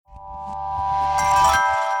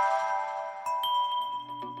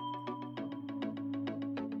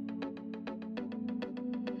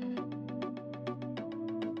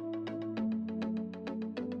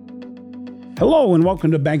Hello and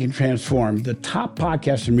welcome to Banking Transformed, the top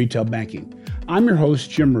podcast in retail banking. I'm your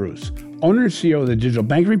host, Jim Roos, owner and CEO of the Digital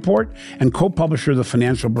Banking Report and co-publisher of the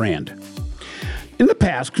Financial Brand. In the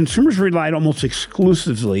past, consumers relied almost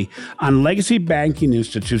exclusively on legacy banking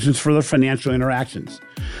institutions for their financial interactions.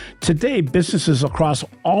 Today, businesses across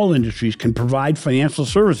all industries can provide financial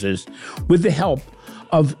services with the help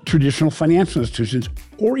of traditional financial institutions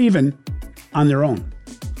or even on their own.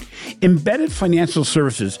 Embedded financial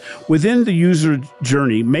services within the user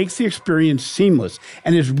journey makes the experience seamless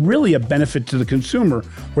and is really a benefit to the consumer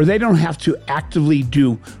where they don't have to actively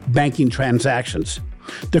do banking transactions.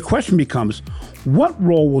 The question becomes, what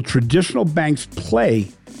role will traditional banks play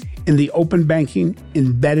in the open banking,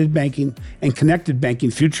 embedded banking, and connected banking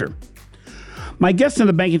future? My guest on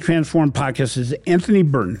the Banking Transformed podcast is Anthony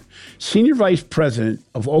Burton, Senior Vice President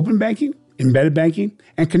of Open Banking, Embedded Banking,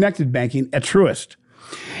 and Connected Banking at Truist.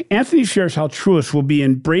 Anthony shares how Truist will be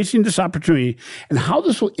embracing this opportunity and how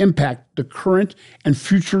this will impact the current and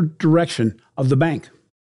future direction of the bank.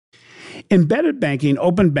 Embedded banking,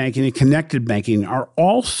 open banking, and connected banking are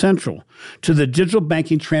all central to the digital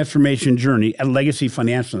banking transformation journey at legacy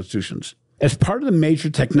financial institutions. As part of the major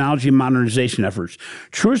technology modernization efforts,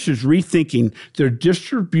 Truist is rethinking their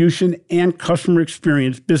distribution and customer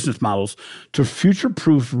experience business models to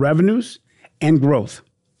future-proof revenues and growth.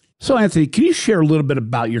 So, Anthony, can you share a little bit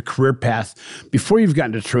about your career path before you've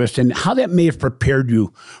gotten to Truist and how that may have prepared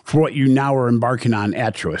you for what you now are embarking on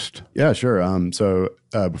at Truist? Yeah, sure.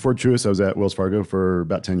 Before Truist, I was at Wells Fargo for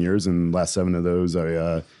about 10 years, and the last 7 of those,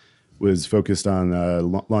 I was focused on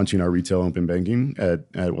launching our retail open banking at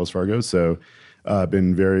Wells Fargo. So I've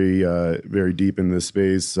been very deep in this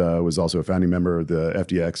space. Was also a founding member of the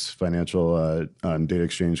FDX Financial Data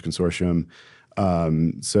Exchange Consortium.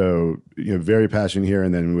 Very passionate here.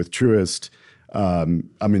 And then with Truist,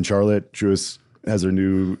 I'm in Charlotte. Truist has their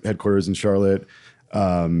new headquarters in Charlotte.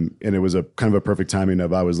 And it was a kind of a perfect timing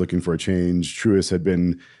of I was looking for a change. Truist had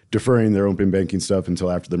been deferring their open banking stuff until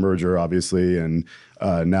after the merger, obviously. And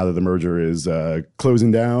now that the merger is closing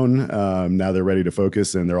down, now they're ready to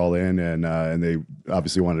focus and they're all in. And they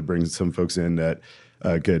obviously wanted to bring some folks in that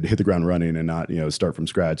could hit the ground running and not, start from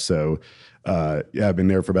scratch. So I've been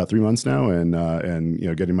there for about 3 months now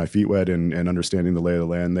and getting my feet wet and understanding the lay of the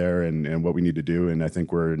land there and what we need to do. And I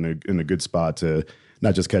think we're in a good spot to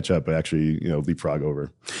not just catch up, but actually, leapfrog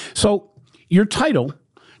over. So your title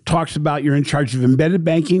talks about you're in charge of embedded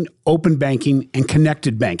banking, open banking, and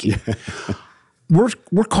connected banking.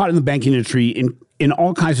 We're caught in the banking industry in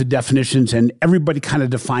all kinds of definitions, and everybody kind of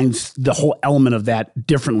defines the whole element of that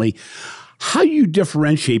differently. How do you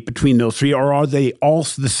differentiate between those three, or are they all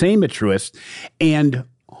the same at Truist? And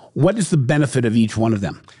what is the benefit of each one of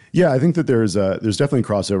them? Yeah, I think that there's definitely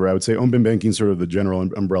crossover. I would say open banking is sort of the general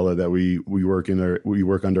umbrella that we work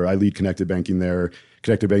under. I lead connected banking there.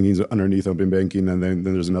 Connected banking is underneath open banking, and then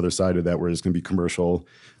there's another side of that where it's going to be commercial.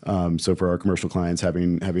 So for our commercial clients,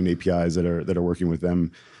 having APIs that are working with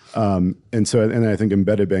them. And I think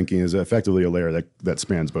embedded banking is effectively a layer that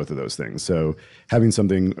spans both of those things. So having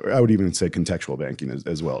something, I would even say contextual banking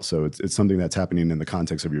as well. So it's something that's happening in the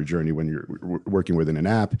context of your journey when you're working within an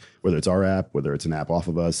app, whether it's our app, whether it's an app off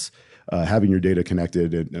of us, having your data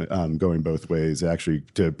connected and going both ways actually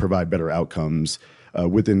to provide better outcomes.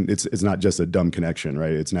 It's not just a dumb connection,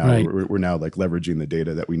 right? It's now right. We're now like leveraging the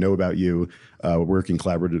data that we know about you. We're working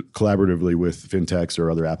collaboratively with fintechs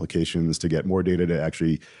or other applications to get more data to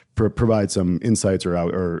actually provide some insights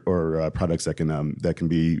or products that can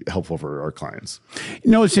be helpful for our clients.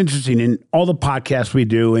 It's interesting in all the podcasts we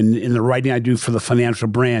do and in the writing I do for the Financial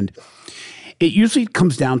Brand. It usually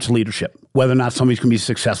comes down to leadership, whether or not somebody's going to be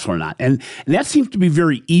successful or not. And that seems to be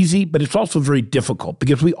very easy, but it's also very difficult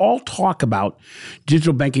because we all talk about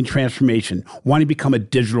digital banking transformation, wanting to become a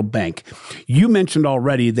digital bank. You mentioned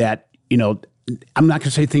already that, I'm not going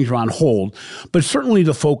to say things are on hold, but certainly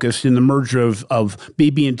the focus in the merger of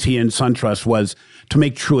BB&T and SunTrust was to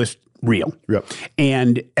make Truist real. Yep.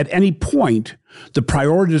 And at any point, the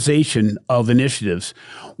prioritization of initiatives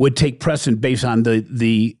would take precedent based on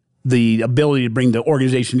the ability to bring the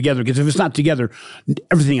organization together, because if it's not together,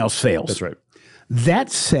 everything else fails. That's right.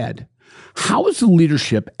 That said, how is the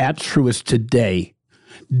leadership at Truist today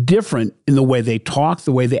different in the way they talk,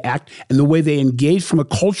 the way they act, and the way they engage from a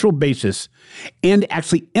cultural basis and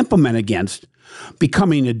actually implement against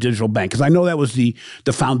becoming a digital bank? Because I know that was the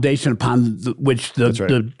foundation upon which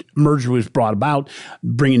the merger was brought about,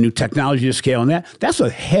 bringing new technology to scale, and that's a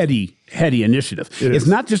heady initiative. It's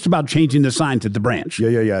not just about changing the signs at the branch.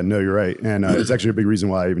 Yeah. No, you're right. And it's actually a big reason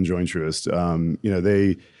why I even joined Truist.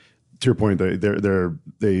 your point,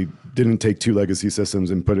 they didn't take two legacy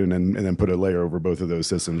systems and put in and then put a layer over both of those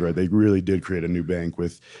systems, right? They really did create a new bank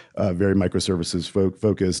with very microservices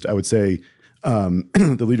focused. I would say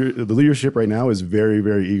the leadership right now is very,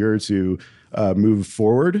 very eager to move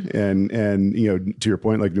forward, and to your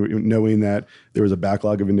point, like knowing that there was a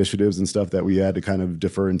backlog of initiatives and stuff that we had to kind of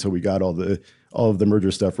defer until we got all of the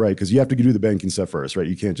merger stuff right, because you have to do the banking stuff first, right?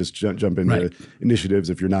 You can't just jump into initiatives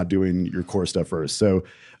if you're not doing your core stuff first. So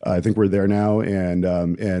I think we're there now, and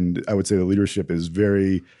I would say the leadership is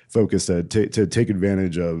very focused to take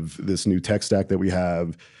advantage of this new tech stack that we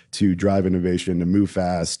have, to drive innovation, to move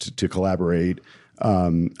fast, to collaborate.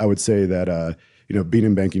 I would say that being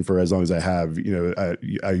in banking for as long as I have,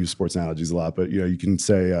 I use sports analogies a lot, but you can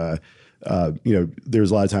say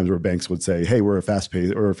there's a lot of times where banks would say, "Hey, we're a fast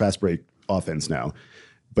break offense now,"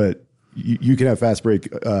 but you can have fast break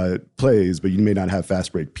plays, but you may not have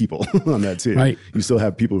fast break people on that team. Right. You still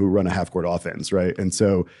have people who run a half court offense, right? And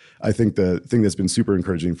so I think the thing that's been super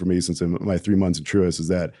encouraging for me since my 3 months at Truist is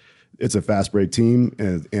that it's a fast break team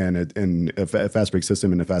and a fast break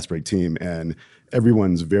system and a fast break team, and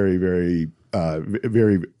everyone's very, very,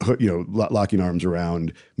 very, locking arms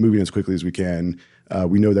around moving as quickly as we can.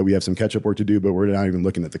 We know that we have some catch up work to do, but we're not even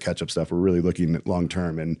looking at the catch up stuff. We're really looking at long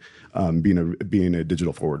term and being a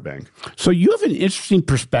digital forward bank. So you have an interesting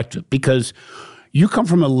perspective because you come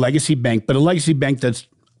from a legacy bank, but a legacy bank that's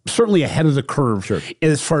certainly ahead of the curve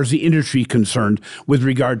as far as the industry is concerned with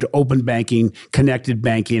regard to open banking, connected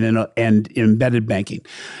banking, and embedded banking.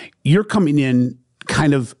 You're coming in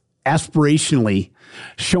kind of aspirationally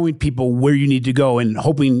showing people where you need to go and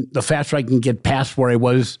hoping the faster I can get past where I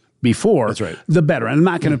was before, that's right, the better. And I'm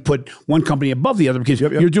not going to put one company above the other because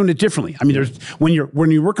you're doing it differently. I mean, when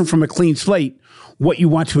you're working from a clean slate, what you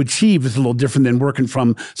want to achieve is a little different than working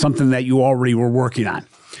from something that you already were working on.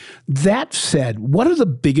 That said, what are the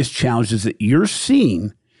biggest challenges that you're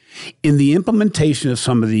seeing in the implementation of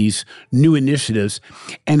some of these new initiatives,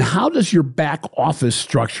 and how does your back office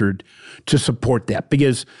structured to support that?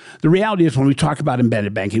 Because the reality is when we talk about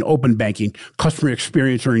embedded banking, open banking, customer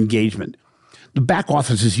experience or engagement, the back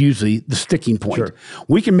office is usually the sticking point. Sure.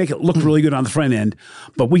 We can make it look really good on the front end,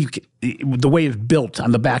 but the way it's built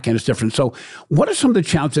on the back end is different. So what are some of the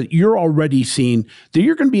challenges that you're already seeing that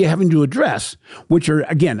you're going to be having to address, which are,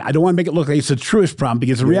 again, I don't want to make it look like it's a Truist problem,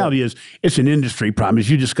 because the reality is it's an industry problem, as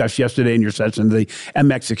you discussed yesterday in your session, the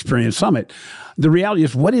MX Experience Summit. The reality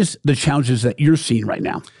is, what is the challenges that you're seeing right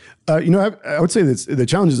now? I would say that the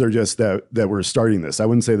challenges are just that we're starting this. I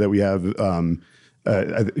wouldn't say that we have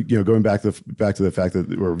going back to the fact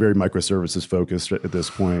that we're very microservices focused at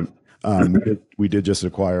this point. We did just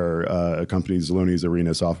acquire a company, Zaloni's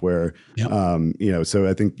Arena Software. Yep. So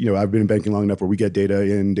I think I've been in banking long enough where we get data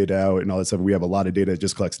in, data out, and all that stuff. We have a lot of data that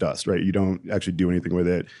just collects dust, right? You don't actually do anything with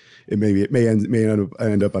it. It may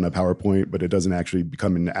end up on a PowerPoint, but it doesn't actually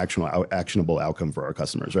become an actionable outcome for our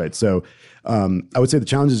customers, right? So I would say the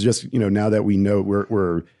challenge is just now that we know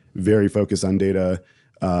we're very focused on data.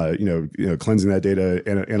 Cleansing that data,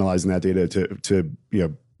 analyzing that data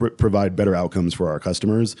to provide better outcomes for our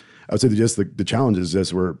customers. I would say that just the challenge is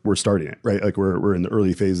just we're starting it, right? Like we're in the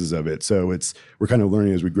early phases of it, so we're kind of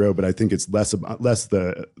learning as we grow. But I think it's less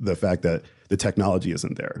the fact that the technology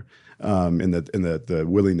isn't there, and that the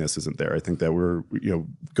willingness isn't there. I think that we're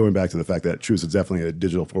going back to the fact that Truist is definitely a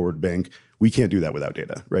digital forward bank. We can't do that without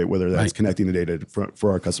data, right? Whether that's connecting the data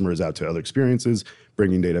for our customers out to other experiences,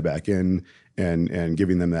 bringing data back in, and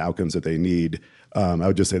giving them the outcomes that they need. I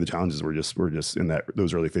would just say the challenges we're just in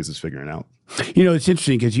those early phases figuring out. It's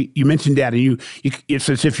interesting because you mentioned data. It's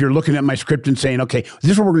as if you're looking at my script and saying, okay,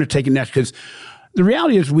 this is what we're going to take it next. Because the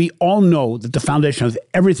reality is we all know that the foundation of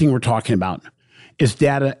everything we're talking about is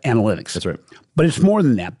data analytics. That's right. But it's more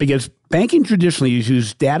than that, because banking traditionally has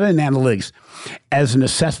used data and analytics as an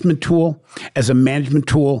assessment tool, as a management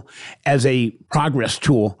tool, as a progress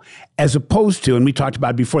tool, as opposed to, and we talked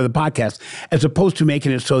about it before the podcast, as opposed to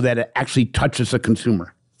making it so that it actually touches the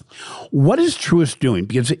consumer. What is Truist doing?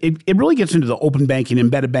 Because it really gets into the open banking,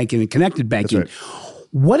 embedded banking, and connected banking. That's right.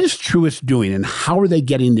 What is Truist doing, and how are they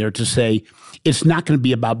getting there to say it's not going to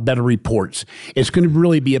be about better reports? It's going to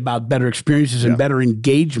really be about better experiences and better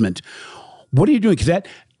engagement. What are you doing? Because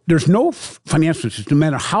there's no financial institution, no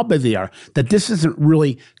matter how big they are, that this isn't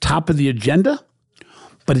really top of the agenda,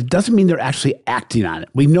 but it doesn't mean they're actually acting on it.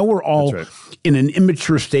 We know we're all in an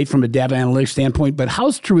immature state from a data analytics standpoint, but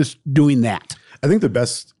how's Truist doing that? I think the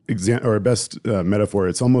best metaphor,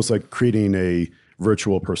 it's almost like creating a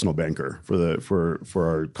virtual personal banker for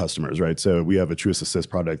our customers, right? So we have a Truist Assist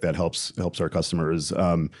product that helps our customers.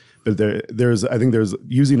 But there's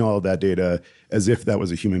using all of that data as if that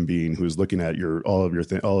was a human being who's looking at all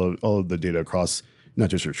of the data across not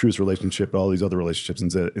just your Truist relationship, but all these other relationships,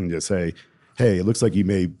 and just say, hey, it looks like you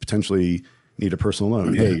may potentially need a personal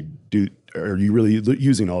loan. Hey, are you really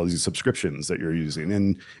using all of these subscriptions that you're using?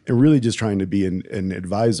 And really just trying to be an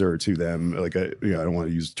advisor to them, like I don't want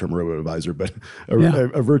to use the term robo-advisor, but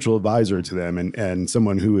a virtual advisor to them, and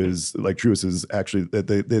someone who is like Truist is actually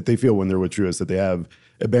that they feel when they're with Truist that they have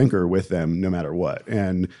a banker with them no matter what.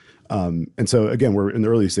 And so again, we're in the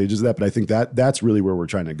early stages of that, but I think that's really where we're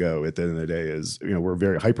trying to go at the end of the day is, we're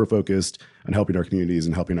very hyper-focused on helping our communities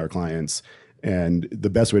and helping our clients. And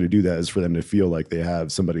the best way to do that is for them to feel like they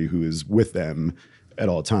have somebody who is with them at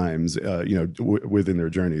all times, within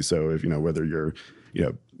their journey. So if, whether you're,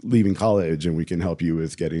 leaving college and we can help you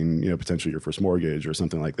with getting, potentially your first mortgage or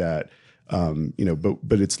something like that,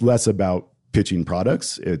 but it's less about pitching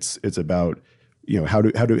products. It's about,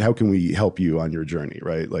 how can we help you on your journey,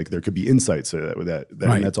 right? Like there could be insights with that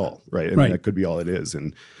right. And that's all, right? I mean, that could be all it is.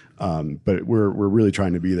 And but we're really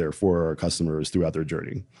trying to be there for our customers throughout their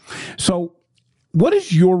journey. So what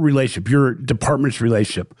is your relationship, your department's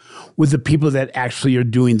relationship with the people that actually are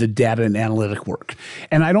doing the data and analytic work?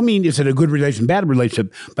 And I don't mean is it a good relation, bad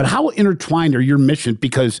relationship, but how intertwined are your missions?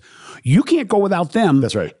 Because you can't go without them.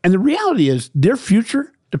 That's right. And the reality is their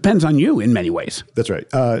future depends on you in many ways. That's right.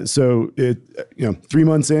 So 3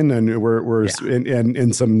 months in, and we're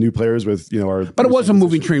and some new players with our. But it was a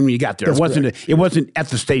moving train when you got there. It wasn't at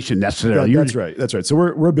the station necessarily. That's right. That's right. So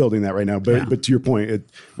we're building that right now. But to your point,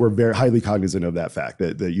 we're very highly cognizant of that fact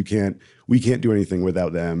that we can't do anything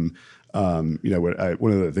without them. One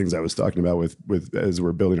of the things I was talking about with as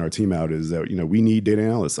we're building our team out is that we need data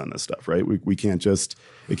analysts on this stuff, right?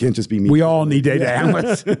 It can't just be me. We all need data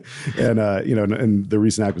analysts, and and the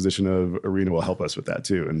recent acquisition of Arena will help us with that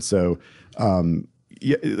too. And so, at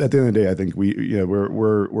the end of the day, I think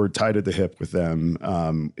we're tied at the hip with them.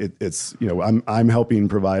 I'm helping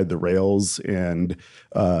provide the rails and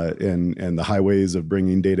the highways of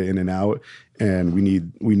bringing data in and out. And we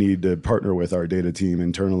need to partner with our data team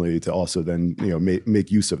internally to also then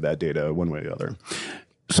make use of that data one way or the other.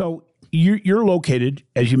 So you're located,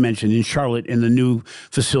 as you mentioned, in Charlotte in the new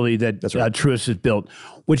facility that Truist has built,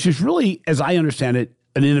 which is really, as I understand it,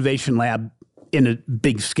 an innovation lab in a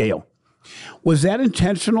big scale. Was that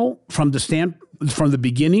intentional from the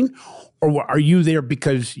beginning, or are you there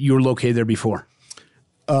because you were located there before?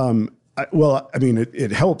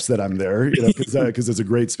 It helps that I'm there, because it's a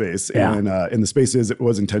great space, and the space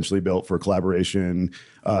was intentionally built for collaboration,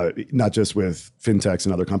 not just with fintechs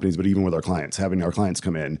and other companies, but even with our clients. Having our clients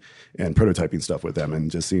come in and prototyping stuff with them,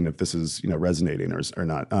 and just seeing if this is resonating or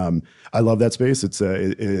not. I love that space.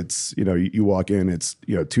 It's you walk in, it's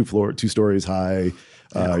 2 stories high.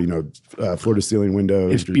 Floor to ceiling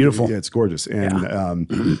windows. It's beautiful. Yeah, it's gorgeous, and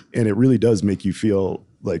it really does make you feel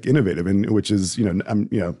like innovative, and which is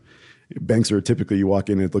banks are typically, you walk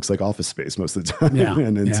in, it looks like office space most of the time.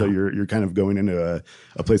 And so you're kind of going into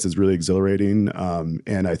a place that's really exhilarating.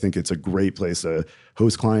 And I think it's a great place to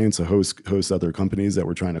host clients, to host other companies that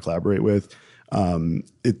we're trying to collaborate with.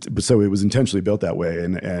 So it was intentionally built that way.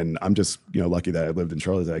 And I'm just, lucky that I lived in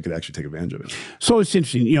Charlotte that I could actually take advantage of it. So it's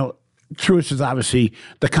interesting, Truist is obviously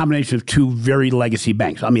the combination of 2 very legacy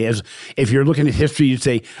banks. I mean, if you're looking at history, you'd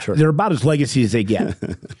say they're about as legacy as they get.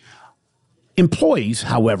 Employees,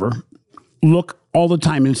 however, look all the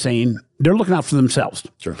time and saying they're looking out for themselves.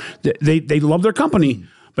 Sure. They love their company,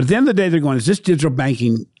 but at the end of the day, they're going, is this digital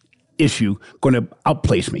banking issue going to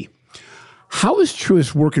outplace me? How is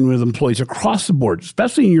Truist working with employees across the board,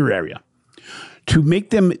 especially in your area, to make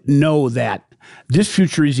them know that this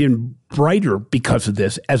future is even brighter because of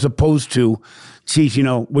this, as opposed to, geez, you're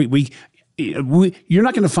not going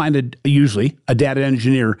to find usually a data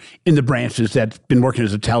engineer in the branches that's been working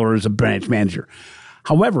as a teller or as a branch manager.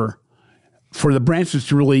 However, for the branches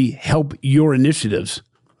to really help your initiatives,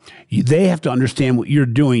 they have to understand what you're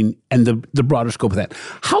doing and the broader scope of that.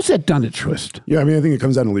 How's that done at Truist? Yeah, I think it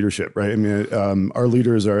comes down to leadership, right? Our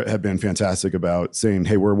leaders have been fantastic about saying,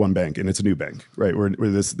 "Hey, we're one bank, and it's a new bank, right? We're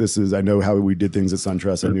this is. I know how we did things at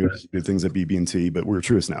SunTrust. I knew how we did things at BB&T, but we're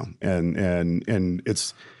Truist now, and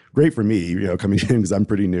it's great for me, coming in because I'm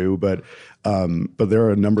pretty new. But there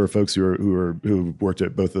are a number of folks who worked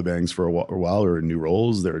at both the banks for a while or in new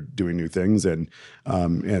roles. They're doing new things, and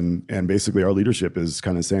basically our leadership is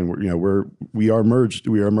kind of saying we are merged.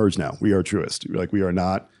 We are merged now. We are Truist. Like we are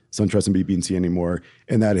not SunTrust and BB&T anymore.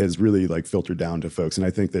 And that has really like filtered down to folks. And I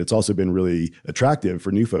think that it's also been really attractive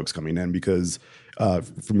for new folks coming in because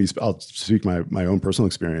for me, I'll speak my own personal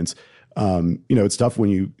experience. It's tough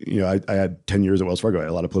when I had 10 years at Wells Fargo. I had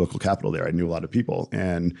a lot of political capital there. I knew a lot of people,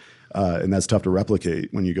 and that's tough to replicate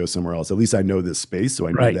when you go somewhere else. At least I know this space, so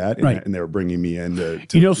I know that, and they were bringing me in to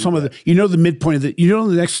the midpoint of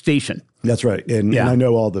the next station. That's right, and I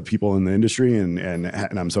know all the people in the industry, and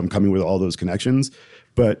I'm coming with all those connections,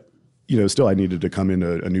 but still I needed to come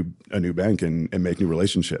into a new bank and make new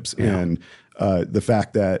relationships. Yeah. And the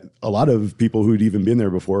fact that a lot of people who'd even been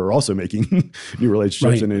there before are also making new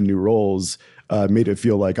relationships and in new roles made it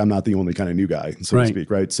feel like I'm not the only kind of new guy, so to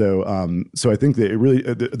speak, right? So I think that it really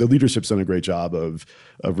the leadership's done a great job of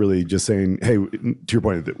really just saying, hey, to your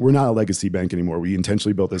point, we're not a legacy bank anymore. We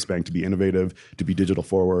intentionally built this bank to be innovative, to be digital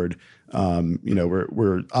forward.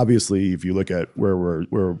 We're obviously, if you look at where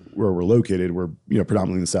we're located, we're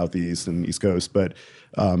predominantly in the Southeast and East Coast, but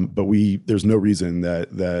there's no reason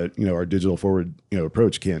that our digital forward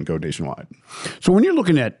approach can't go nationwide. So when you're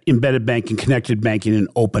looking at embedded banking, connected banking, and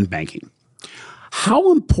open banking,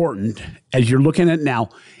 how important, as you're looking at now,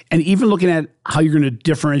 and even looking at how you're going to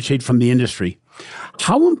differentiate from the industry,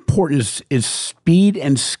 how important is speed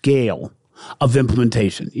and scale of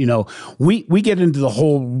implementation? We get into the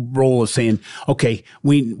whole role of saying, okay,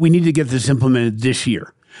 we need to get this implemented this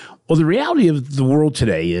year. Well, the reality of the world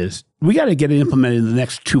today is we got to get it implemented in the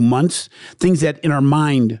next 2 months, things that in our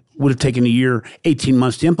mind would have taken a year, 18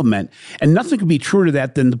 months to implement. And nothing could be truer to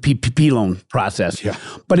that than the PPP loan process. Yeah.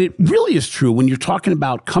 But it really is true when you're talking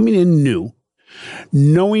about coming in new,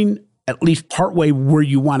 knowing at least partway where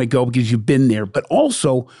you want to go because you've been there, but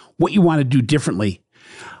also what you want to do differently.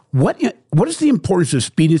 What is the importance of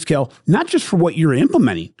speed and scale, not just for what you're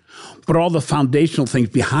implementing, but all the foundational things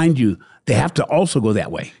behind you? They have to also go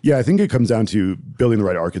that way. Yeah, I think it comes down to building the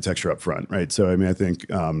right architecture up front, right? So, I think,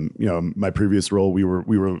 my previous role, we were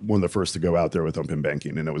one of the first to go out there with open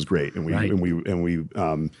banking, and it was great. And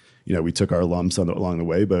we took our lumps along the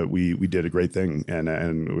way, but we did a great thing, and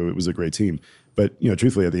it was a great team. But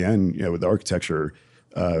truthfully, at the end, with the architecture,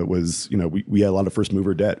 we had a lot of first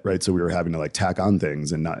mover debt, right? So we were having to tack on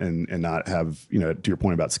things and not have to your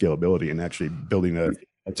point about scalability and actually building a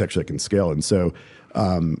architecture that can scale. And so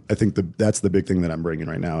I think that's the big thing that I'm bringing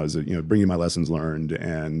right now is bringing my lessons learned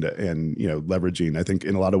and leveraging. I think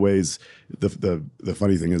in a lot of ways, the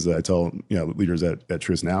funny thing is that I tell leaders at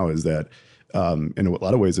Truist now is that in a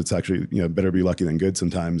lot of ways it's actually better be lucky than good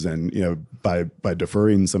sometimes. And by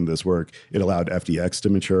deferring some of this work, it allowed FDX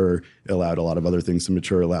to mature, it allowed a lot of other things to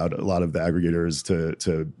mature, allowed a lot of the aggregators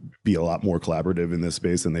to be a lot more collaborative in this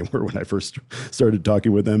space than they were when I first started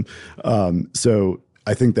talking with them. So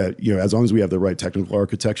I think that as long as we have the right technical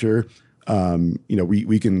architecture,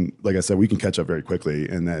 we can, like I said, we can catch up very quickly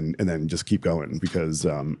and then just keep going because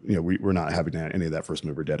we're not having any of that first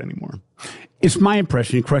mover debt anymore. It's my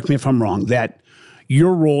impression, correct me if I'm wrong, that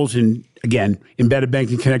your roles in, again, embedded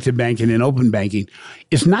banking, connected banking, and open banking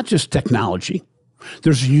is not just technology.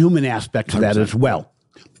 There's a human aspect to 100%. That as well.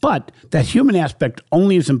 But that human aspect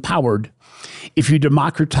only is empowered if you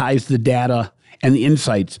democratize the data and the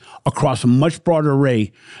insights across a much broader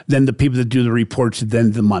array than the people that do the reports at the end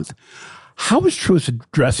of the month. How is Truist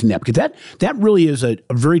addressing that? Because that really is a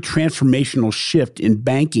very transformational shift in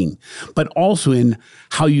banking, but also in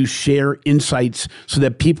how you share insights so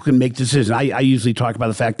that people can make decisions. I usually talk about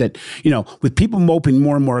the fact that, with people opening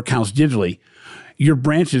more and more accounts digitally, your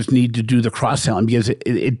branches need to do the cross-selling because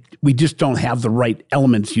we just don't have the right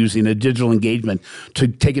elements using a digital engagement to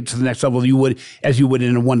take it to the next level as you would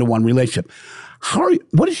in a one-to-one relationship.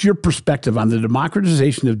 What is your perspective on the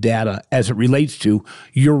democratization of data as it relates to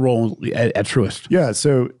your role at Truist? Yeah,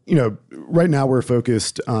 so right now we're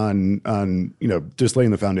focused on just laying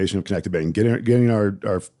the foundation of connected banking, getting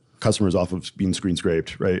our customers off of being screen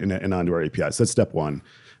scraped, right, and onto our APIs. That's step one.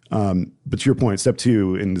 But to your point, step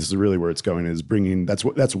two, and this is really where it's going, is bringing that's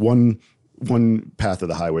one path of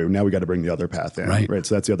the highway. Now we got to bring the other path in, right?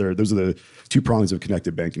 So that's those are the two prongs of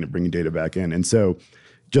connected banking and bringing data back in, and so.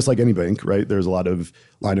 Just like any bank, right? There's a lot of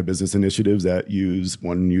line of business initiatives that uses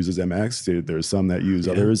MX. There's some that use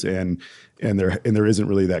others, and there isn't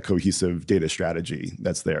really that cohesive data strategy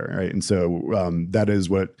that's there, right? And so that is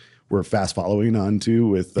what we're fast following on to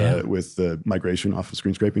with the migration off of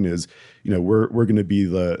screen scraping. Is we're going to be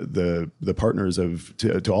the partners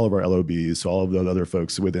to all of our LOBs, to all of the other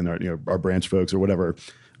folks within our branch folks or whatever,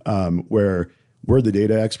 where we're the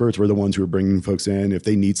data experts. We're the ones who are bringing folks in. If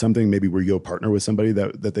they need something, maybe we go partner with somebody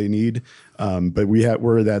that they need. But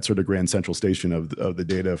we're that sort of grand central station of the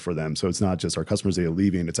data for them. So it's not just our customers data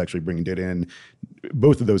leaving; it's actually bringing data in.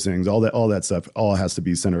 Both of those things, all that stuff, all has to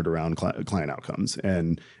be centered around client outcomes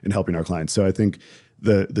and helping our clients. So I think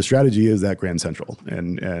the strategy is that grand central,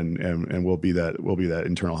 and we'll be that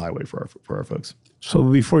internal highway for our folks. So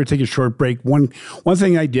before we take a short break, one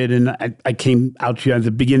thing I did, and I came out to you at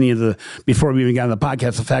the beginning before we even got on the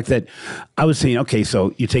podcast, the fact that I was saying, okay,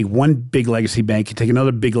 so you take one big legacy bank, you take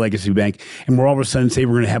another big legacy bank, and we're all of a sudden say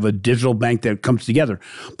we're going to have a digital bank that comes together.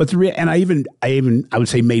 But I would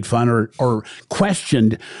say made fun or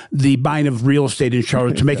questioned the buying of real estate in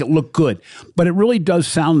Charlotte to make it look good. But it really does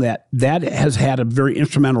sound that has had a very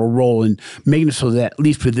instrumental role in making it so that at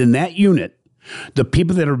least within that unit, the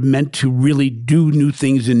people that are meant to really do new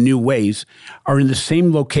things in new ways are in the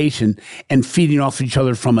same location and feeding off each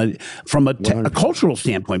other from a cultural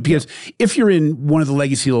standpoint. Because if you're in one of the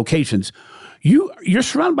legacy locations, you're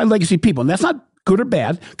surrounded by legacy people, and that's not good or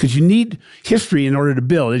bad because you need history in order to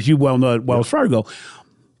build, as you well know at Wells Fargo.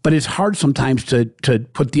 But it's hard sometimes to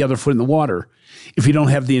put the other foot in the water if you don't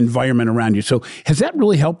have the environment around you. So has that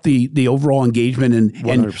really helped the overall engagement and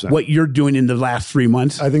what you're doing in the last 3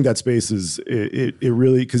 months? I think that space is, it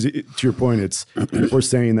really, because to your point, it's, we're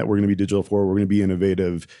saying that we're going to be digital forward, we're going to be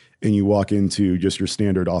innovative, and you walk into just your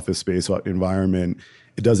standard office space environment,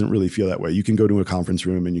 it doesn't really feel that way. You can go to a conference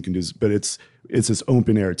room and you can but it's this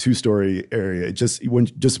open air, 2-story area.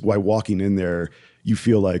 Just by walking in there, you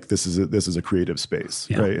feel like this is a creative space,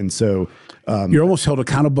 right? And so you're almost held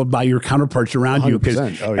accountable by your counterparts around you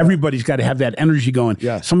because everybody's got to have that energy going.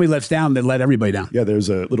 Yeah. Somebody lets down, they let everybody down. Yeah, there's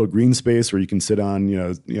a little green space where you can sit on,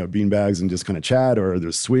 bean bags and just kind of chat, or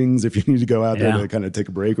there's swings if you need to go out there to kind of take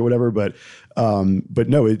a break or whatever. But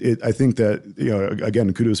no, I think that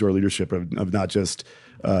again, kudos to our leadership of not just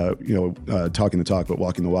talking the talk, but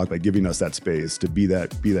walking the walk by giving us that space to be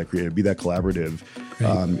that creative, be that collaborative.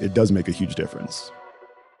 Right. It does make a huge difference.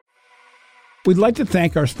 We'd like to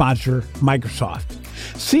thank our sponsor, Microsoft.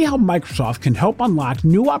 See how Microsoft can help unlock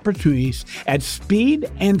new opportunities at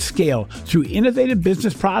speed and scale through innovative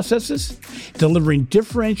business processes, delivering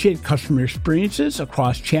differentiated customer experiences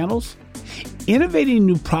across channels, innovating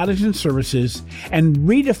new products and services, and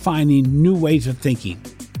redefining new ways of thinking.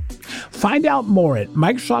 Find out more at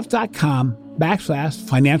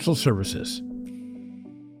Microsoft.com/financial services.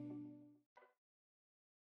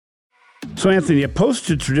 So, Anthony, opposed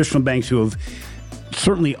to traditional banks who have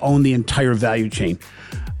certainly owned the entire value chain,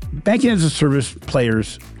 banking as a service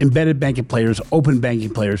players, embedded banking players, open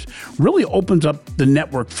banking players really opens up the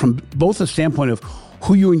network from both a standpoint of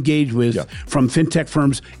who you engage with from fintech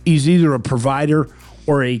firms is either a provider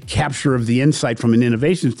or a capture of the insight from an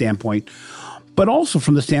innovation standpoint, but also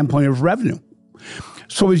from the standpoint of revenue.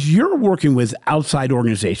 So as you're working with outside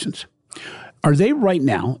organizations, are they right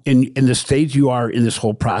now, in the stage you are in this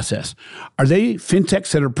whole process, are they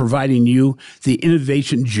fintechs that are providing you the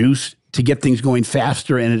innovation juice to get things going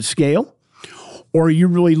faster and at scale? Or are you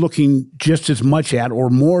really looking just as much at,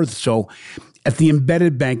 or more so, at the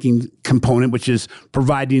embedded banking component, which is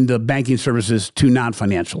providing the banking services to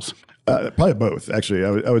non-financials? Probably both, actually.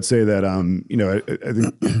 I would say that, I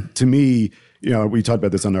think to me, we talked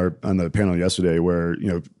about this on the panel yesterday where,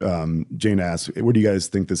 Jane asked, where do you guys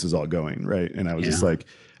think this is all going? Right. And I was just like,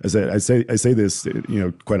 I say this,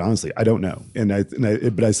 quite honestly, I don't know.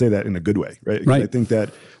 But I say that in a good way. Right. I think that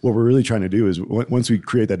what we're really trying to do is once we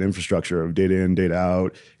create that infrastructure of data in, data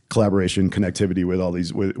out, collaboration, connectivity with all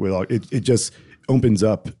these, it just opens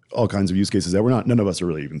up all kinds of use cases that none of us are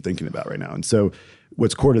really even thinking about right now. And so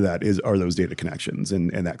what's core to that are those data connections and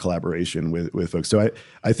that collaboration with folks. So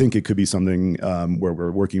I think it could be something where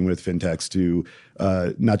we're working with fintechs to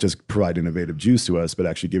not just provide innovative juice to us, but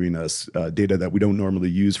actually giving us data that we don't normally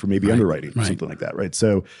use for maybe underwriting or something like that, right?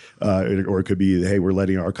 So, or it could be, hey, we're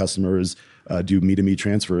letting our customers do me-to-me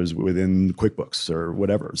transfers within QuickBooks or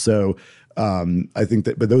whatever. So I think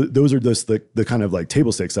that, but those are just the kind of like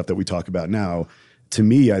table stakes stuff that we talk about now. To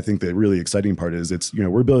me, I think the really exciting part is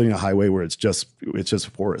we're building a highway where it's just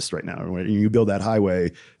forest right now. When you build that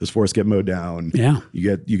highway, those forests get mowed down. Yeah,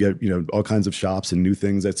 you get all kinds of shops and new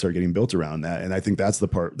things that start getting built around that. And I think that's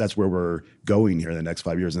where we're going here in the next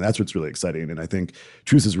 5 years, and that's what's really exciting. And I think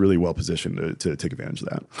Truist is really well positioned to take advantage of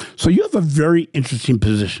that. So you have a very interesting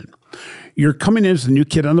position. You're coming in as the new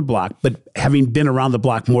kid on the block, but having been around the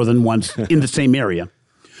block more than once in the same area,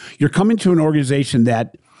 you're coming to an organization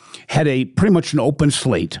that had pretty much an open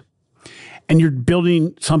slate, and you're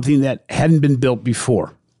building something that hadn't been built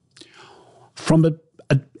before. From an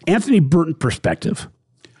Anthony Burton perspective,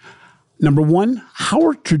 Number one, how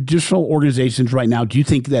are traditional organizations right now, do you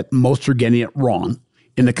think that most are getting it wrong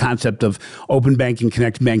in the concept of open banking,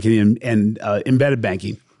 connected banking, and embedded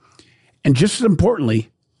banking? And just as importantly,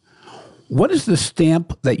 what is the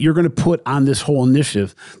stamp that you're going to put on this whole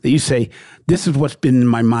initiative that you say, this is what's been in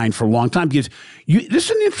my mind for a long time? Because this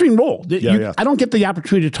is an interesting role. I don't get the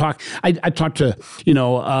opportunity to talk. I talked to,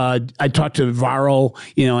 I talked to Varo,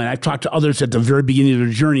 and I've talked to others at the very beginning of their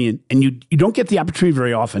journey. And you don't get the opportunity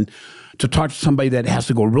very often to talk to somebody that has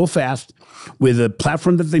to go real fast with a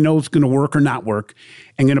platform that they know is going to work or not work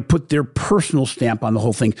and going to put their personal stamp on the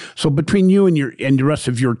whole thing. So between you and the rest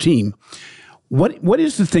of your team, what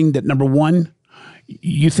is the thing that, number one,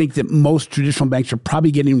 you think that most traditional banks are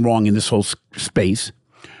probably getting wrong in this whole space?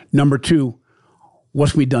 Number two,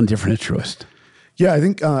 what's we done different at Truist? Yeah, I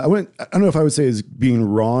think I don't know if I would say is being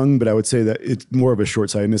wrong, but I would say that it's more of a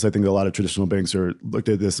short-sightedness. I think a lot of traditional banks are looked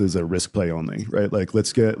at this as a risk play only, right? Like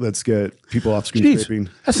let's get people off screen scraping.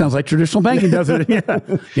 That sounds like traditional banking, doesn't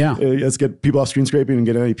it? Yeah. Let's get people off screen scraping and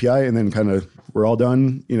get an API, and then kind of we're all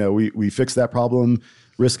done. We fix that problem.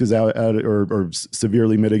 Risk is out or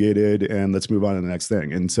severely mitigated, and let's move on to the next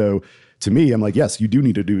thing. And so, to me, I'm like, yes, you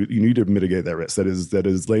need to mitigate that risk. That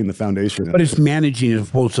is laying the foundation. But it's managing as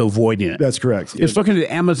opposed to avoiding it. That's correct. It's looking at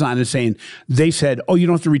Amazon and saying, they said, oh, you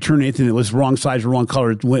don't have to return anything that was wrong size or wrong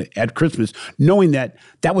color at Christmas, knowing that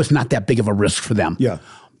was not that big of a risk for them. Yeah.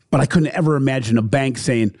 But I couldn't ever imagine a bank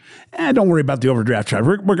saying, don't worry about the overdraft charge.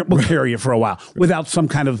 We'll carry you for a while without some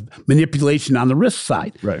kind of manipulation on the risk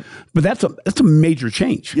side. Right. But that's a major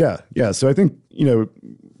change. Yeah. Yeah. So I think,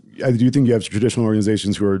 I do think you have traditional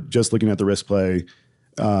organizations who are just looking at the risk play,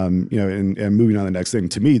 and moving on to the next thing.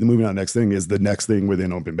 To me, the moving on to the next thing is the next thing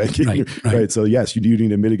within open banking. Right. So yes, you do need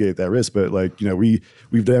to mitigate that risk, but we've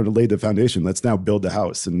laid the foundation. Let's now build the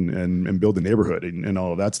house and build the neighborhood and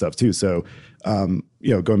all of that stuff too. So,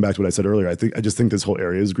 going back to what I said earlier, I just think this whole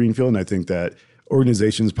area is greenfield, and I think that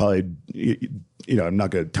organizations probably, I'm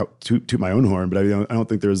not going to toot my own horn, but I don't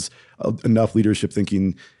think there's enough leadership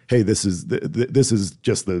thinking, hey, this is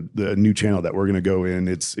just the new channel that we're going to go in.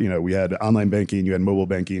 It's, we had online banking, you had mobile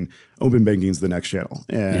banking, open banking is the next channel.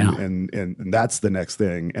 And that's the next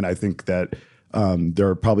thing. And I think that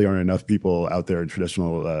there probably aren't enough people out there in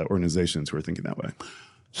traditional organizations who are thinking that way.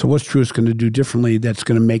 So what's Truist going to do differently that's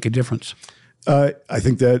going to make a difference? I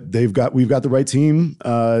think that we've got the right team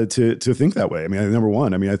to think that way. I mean, number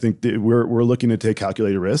one, I think we're looking to take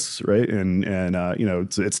calculated risks, right? And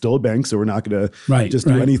it's still a bank, so we're not going to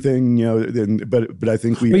do anything, But I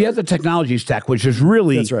think you have the technology stack, which is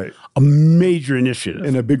really a major initiative,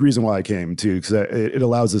 and a big reason why I came too, because it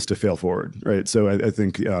allows us to fail forward, right? So I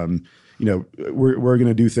think we're going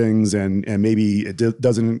to do things, and maybe it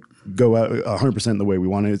doesn't go out 100% the way we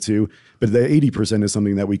wanted it to, but the 80% is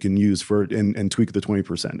something that we can use and tweak the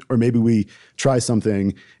 20%. Or maybe we try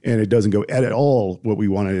something and it doesn't go at all what we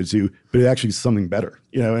wanted it to, but it actually is something better,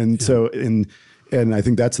 So and I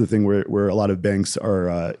think that's the thing where a lot of banks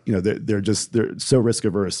are, they're so risk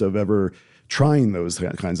averse of ever trying those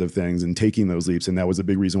kinds of things and taking those leaps. And that was a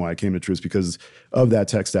big reason why I came to Truist, because of that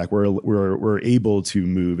tech stack. We're able to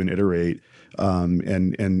move and iterate and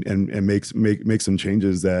make some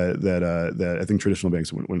changes that I think traditional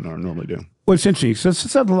banks wouldn't normally do. Well, it's interesting. So it's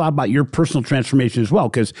said a lot about your personal transformation as well,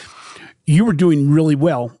 because you were doing really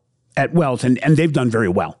well at Wells, and they've done very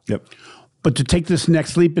well. Yep. But to take this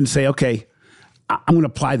next leap and say, okay, I'm going to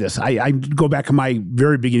apply this. I go back to my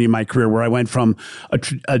very beginning of my career, where I went from a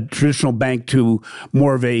traditional bank to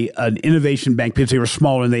more of an innovation bank, because they were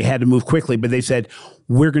smaller and they had to move quickly. But they said,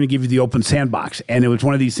 we're going to give you the open sandbox. And it was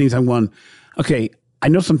one of these things I'm going, okay, I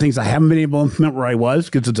know some things I haven't been able to implement where I was,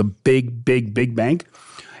 because it's a big, big, big bank.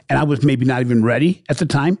 And I was maybe not even ready at the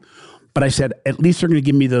time. But I said, at least they're going to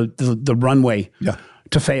give me the runway. Yeah.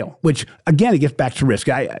 To fail, which again, it gets back to risk.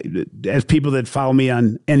 As people that follow me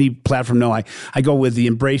on any platform know, I go with the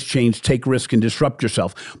embrace change, take risk, and disrupt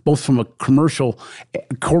yourself, both from a commercial,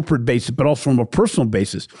 corporate basis, but also from a personal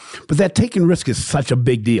basis. But that taking risk is such a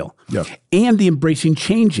big deal. Yeah. And the embracing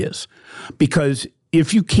changes, because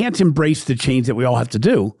if you can't embrace the change that we all have to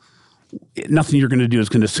do, nothing you're going to do is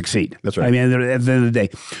going to succeed. That's right. I mean, at the end of the day.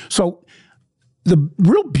 So the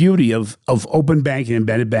real beauty of open banking,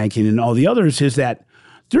 embedded banking, and all the others is that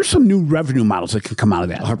there's some new revenue models that can come out of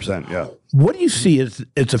that. 100%, yeah. What do you see as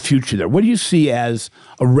a future there? What do you see as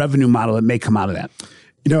a revenue model that may come out of that?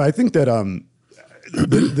 I think that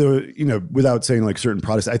without saying like certain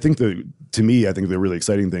products, I think the really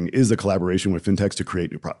exciting thing is the collaboration with fintechs to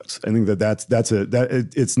create new products. I think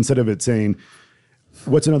it's instead of it saying,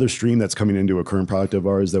 what's another stream that's coming into a current product of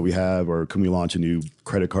ours that we have, or can we launch a new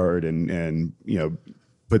credit card and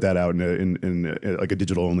put that out in like a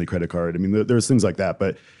digital only credit card. I mean, there's things like that,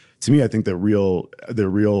 but to me, I think the real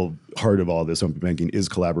heart of all this open banking is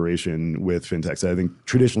collaboration with fintechs. I think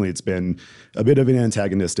traditionally it's been a bit of an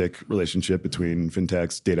antagonistic relationship between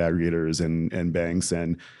fintechs, data aggregators, and banks.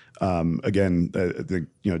 And again, the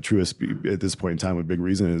Truist at this point in time, a big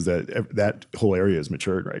reason is that whole area is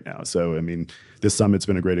matured right now. So I mean, this summit's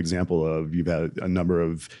been a great example of you've had a number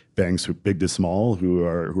of banks, big to small, who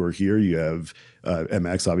are here. You have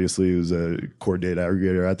MX, obviously, who's a core data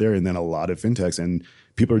aggregator out there, and then a lot of fintechs, and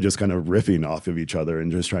people are just kind of riffing off of each other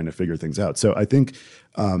and just trying to figure things out. So I think,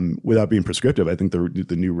 without being prescriptive, I think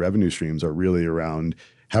the new revenue streams are really around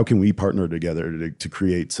how can we partner together to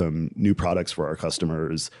create some new products for our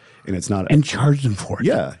customers, and it's not and charge them for it.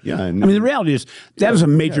 Yeah. And, I mean, the reality is that is a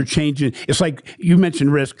major change. It's like you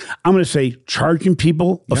mentioned risk. I'm going to say charging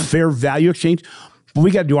people a fair value exchange, but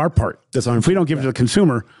we got to do our part. If we don't give it to the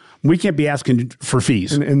consumer, we can't be asking for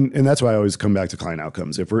fees. And that's why I always come back to client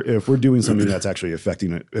outcomes. If we're doing something that's actually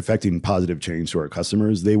affecting positive change to our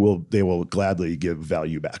customers, they will gladly give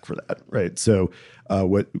value back for that, right? So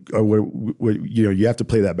what you have to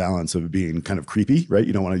play that balance of being kind of creepy, right?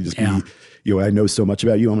 You don't want to just be, I know so much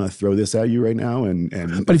about you, I'm going to throw this at you right now.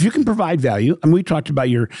 But if you can provide value, and we talked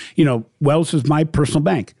about your, Wells is my personal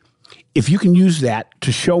bank. If you can use that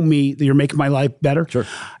to show me that you're making my life better, sure.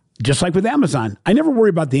 Just like with Amazon, I never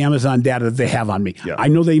worry about the Amazon data that they have on me. Yeah. I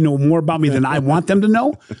know they know more about me than I want them to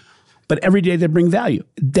know, but every day they bring value.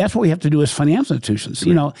 That's what we have to do as financial institutions,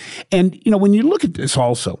 And, when you look at this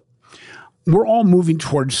also, we're all moving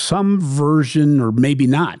towards some version, or maybe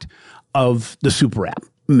not, of the super app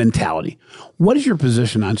mentality. What is your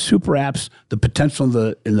position on super apps, the potential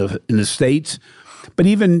in the States, but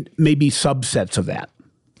even maybe subsets of that?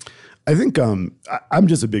 I think I'm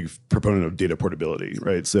just a big proponent of data portability,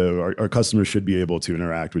 right? So our customers should be able to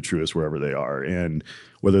interact with Truist wherever they are, and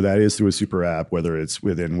whether that is through a super app, whether it's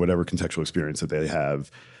within whatever contextual experience that they have.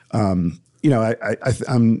 I'm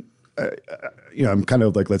kind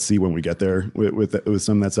of like, let's see when we get there with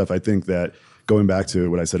some of that stuff. I think that going back to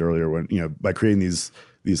what I said earlier, when by creating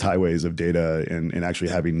these highways of data and actually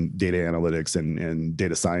having data analytics and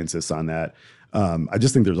data scientists on that, I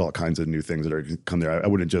just think there's all kinds of new things that are going to come there. I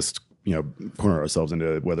wouldn't just corner ourselves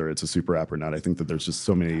into whether it's a super app or not. I think that there's just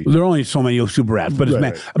so many. There are only so many super apps, but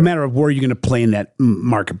it's a matter of where you're going to play in that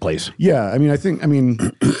marketplace. Yeah, I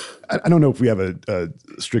don't know if we have a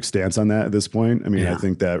strict stance on that at this point. I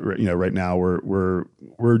think that right now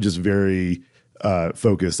we're just very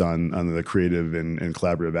focused on the creative and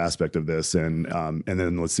collaborative aspect of this, and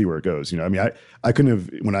then let's see where it goes. I couldn't have,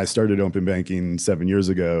 when I started open banking 7 years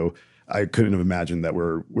ago, I couldn't have imagined that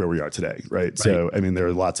we're where we are today, right? So, there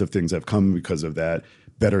are lots of things that have come because of that.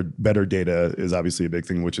 Better data is obviously a big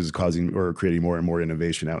thing, which is causing or creating more and more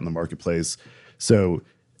innovation out in the marketplace. So,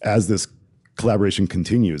 as this collaboration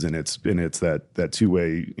continues, and it's that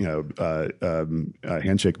two-way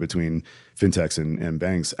handshake between fintechs and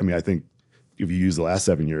banks. I think if you use the last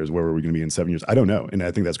 7 years, where were we going to be in 7 years? I don't know, and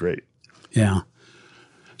I think that's great. Yeah.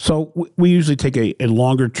 So we usually take a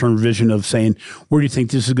longer-term vision of saying, where do you think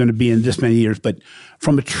this is going to be in this many years? But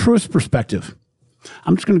from a Truist perspective,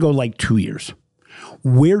 I'm just going to go like 2 years.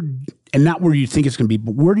 And not where you think it's going to be,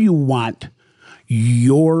 but where do you want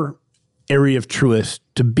your area of Truist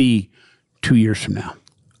to be 2 years from now?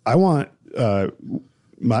 I want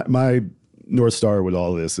my North Star with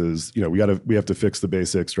all this is, we have to fix the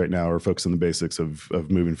basics right now, or focus on the basics of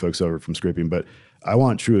moving folks over from scraping. But I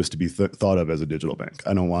want Truist to be thought of as a digital bank.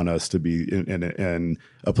 I don't want us to be in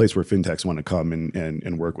a place where fintechs want to come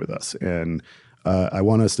and work with us. And I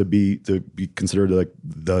want us to be considered like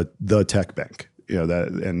the tech bank.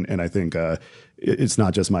 And I think it's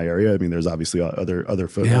not just my area. There's obviously other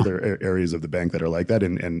areas of the bank that are like that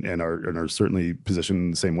and are certainly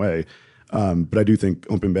positioned the same way. But I do think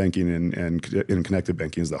open banking and connected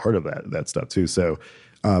banking is the heart of that stuff too. So,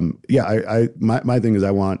 my thing is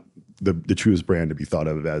I want the Truist brand to be thought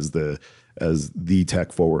of as the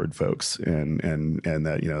tech forward folks, and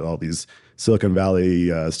that all these Silicon Valley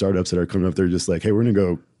startups that are coming up, they're just like, hey, we're gonna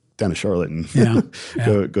go down to Charlotte and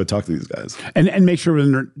go talk to these guys, and make sure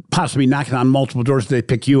when they're possibly knocking on multiple doors, they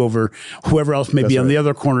pick you over whoever else may be on the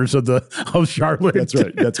other corners of Charlotte.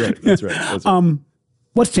 That's right.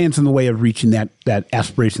 What stands in the way of reaching that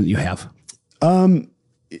aspiration that you have?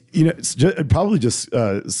 It's probably just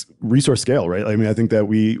resource scale, right? I think that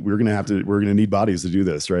we're going to need bodies to do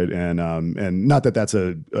this, right? And not that that's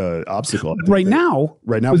a obstacle. Right now,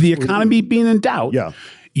 with the economy being in doubt,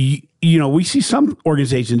 we see some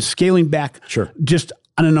organizations scaling back just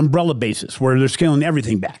on an umbrella basis where they're scaling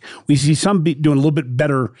everything back. We see some doing a little bit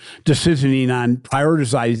better decisioning on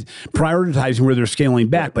prioritizing where they're scaling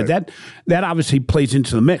back, but that obviously plays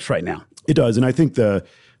into the mix right now. It does, and I think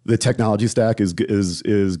the technology stack is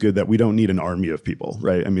good, that we don't need an army of people,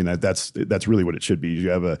 right? I mean, that's really what it should be. You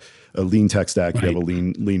have a lean tech stack, you have a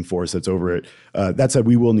lean force that's over it. That said,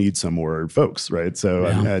 we will need some more folks, right? So,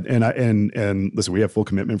 and listen, we have full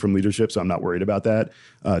commitment from leadership, so I'm not worried about that.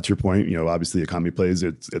 To your point, obviously the economy plays.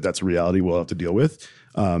 That's a reality we'll have to deal with.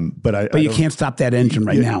 But you can't stop that engine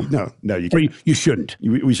right now. No, you can't. You shouldn't.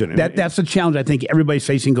 We shouldn't. That's the challenge I think everybody's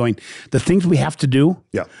facing. Going, the things we have to do.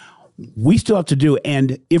 Yeah. We still have to do.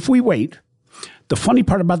 And if we wait, the funny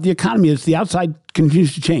part about the economy is the outside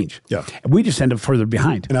continues to change. Yeah. And we just end up further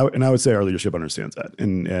behind. And I would say our leadership understands that.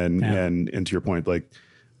 And to your point, like,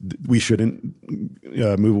 we shouldn't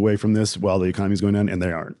move away from this while the economy is going down, and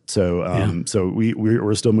they aren't. So so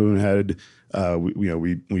we're still moving ahead.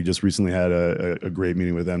 We just recently had a great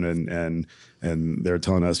meeting with them, and they're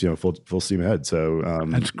telling us full steam ahead. So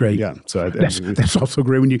that's great. Yeah. So that's also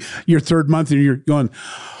great when your third month and you're going,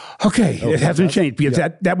 okay, it hasn't changed, because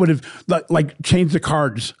that would have like changed the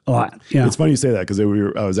cards a lot. Yeah. It's funny you say that, because I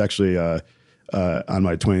was actually on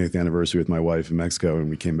my 20th anniversary with my wife in Mexico, and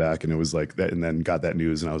we came back, and it was like that, and then got that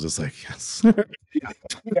news, and I was just like, yes.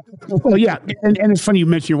 Well, yeah, and it's funny you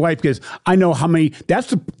mention your wife, because I know how many. That's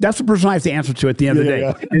the person I have to answer to at the end of the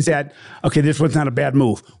day. Is that okay? This was not a bad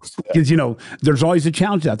move, because there's always a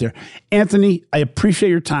challenge out there. Anthony, I appreciate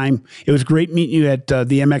your time. It was great meeting you at the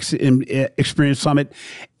MX Experience Summit,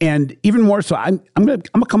 and even more so, I'm gonna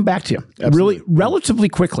come back to you really relatively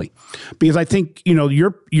quickly, because I think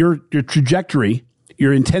your trajectory,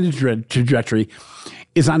 your intended trajectory,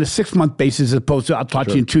 is on a 6-month basis as opposed to I'll talk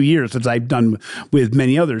to you in 2 years, as I've done with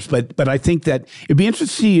many others. But I think that it'd be interesting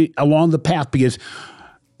to see along the path, because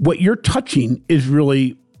what you're touching is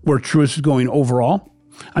really where Truist is going overall.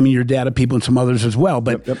 I mean, your data people and some others as well.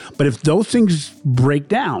 But but if those things break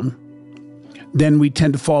down, then we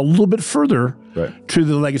tend to fall a little bit further to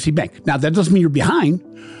the legacy bank. Now, that doesn't mean you're behind,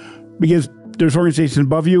 because there's organizations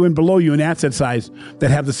above you and below you in asset size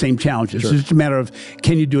that have the same challenges. It's just a matter of,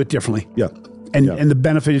 can you do it differently? Yeah. And the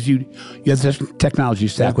benefit is you have this technology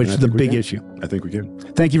stack, which is the big issue. I think we can.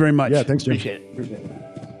 Thank you very much. Yeah, thanks, Jim. Appreciate it.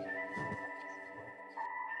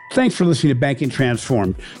 Thanks for listening to Banking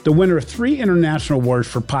Transformed, the winner of 3 international awards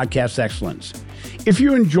for podcast excellence. If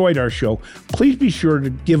you enjoyed our show, please be sure to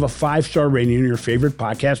give a 5-star rating in your favorite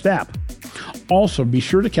podcast app. Also, be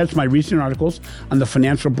sure to catch my recent articles on the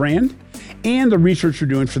financial brand and the research you're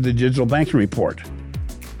doing for the Digital Banking Report.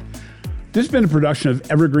 This has been a production of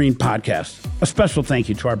Evergreen Podcast. A special thank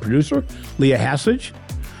you to our producer, Leah Hassage,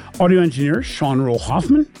 audio engineer, Sean Roll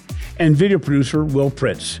Hoffman, and video producer, Will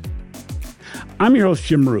Pritz. I'm your host,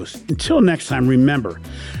 Jim Marous. Until next time, remember,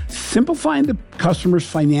 simplifying the customer's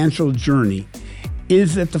financial journey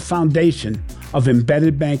is at the foundation of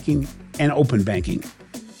embedded banking and open banking.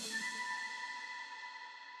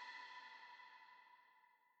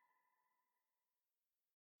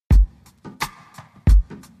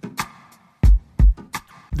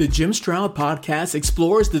 The Jim Stroud Podcast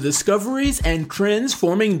explores the discoveries and trends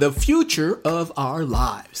forming the future of our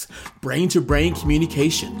lives. Brain-to-brain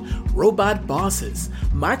communication, robot bosses,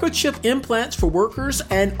 microchip implants for workers,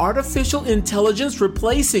 and artificial intelligence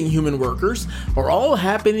replacing human workers are all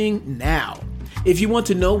happening now. If you want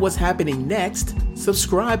to know what's happening next,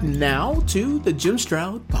 subscribe now to the Jim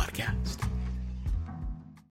Stroud Podcast.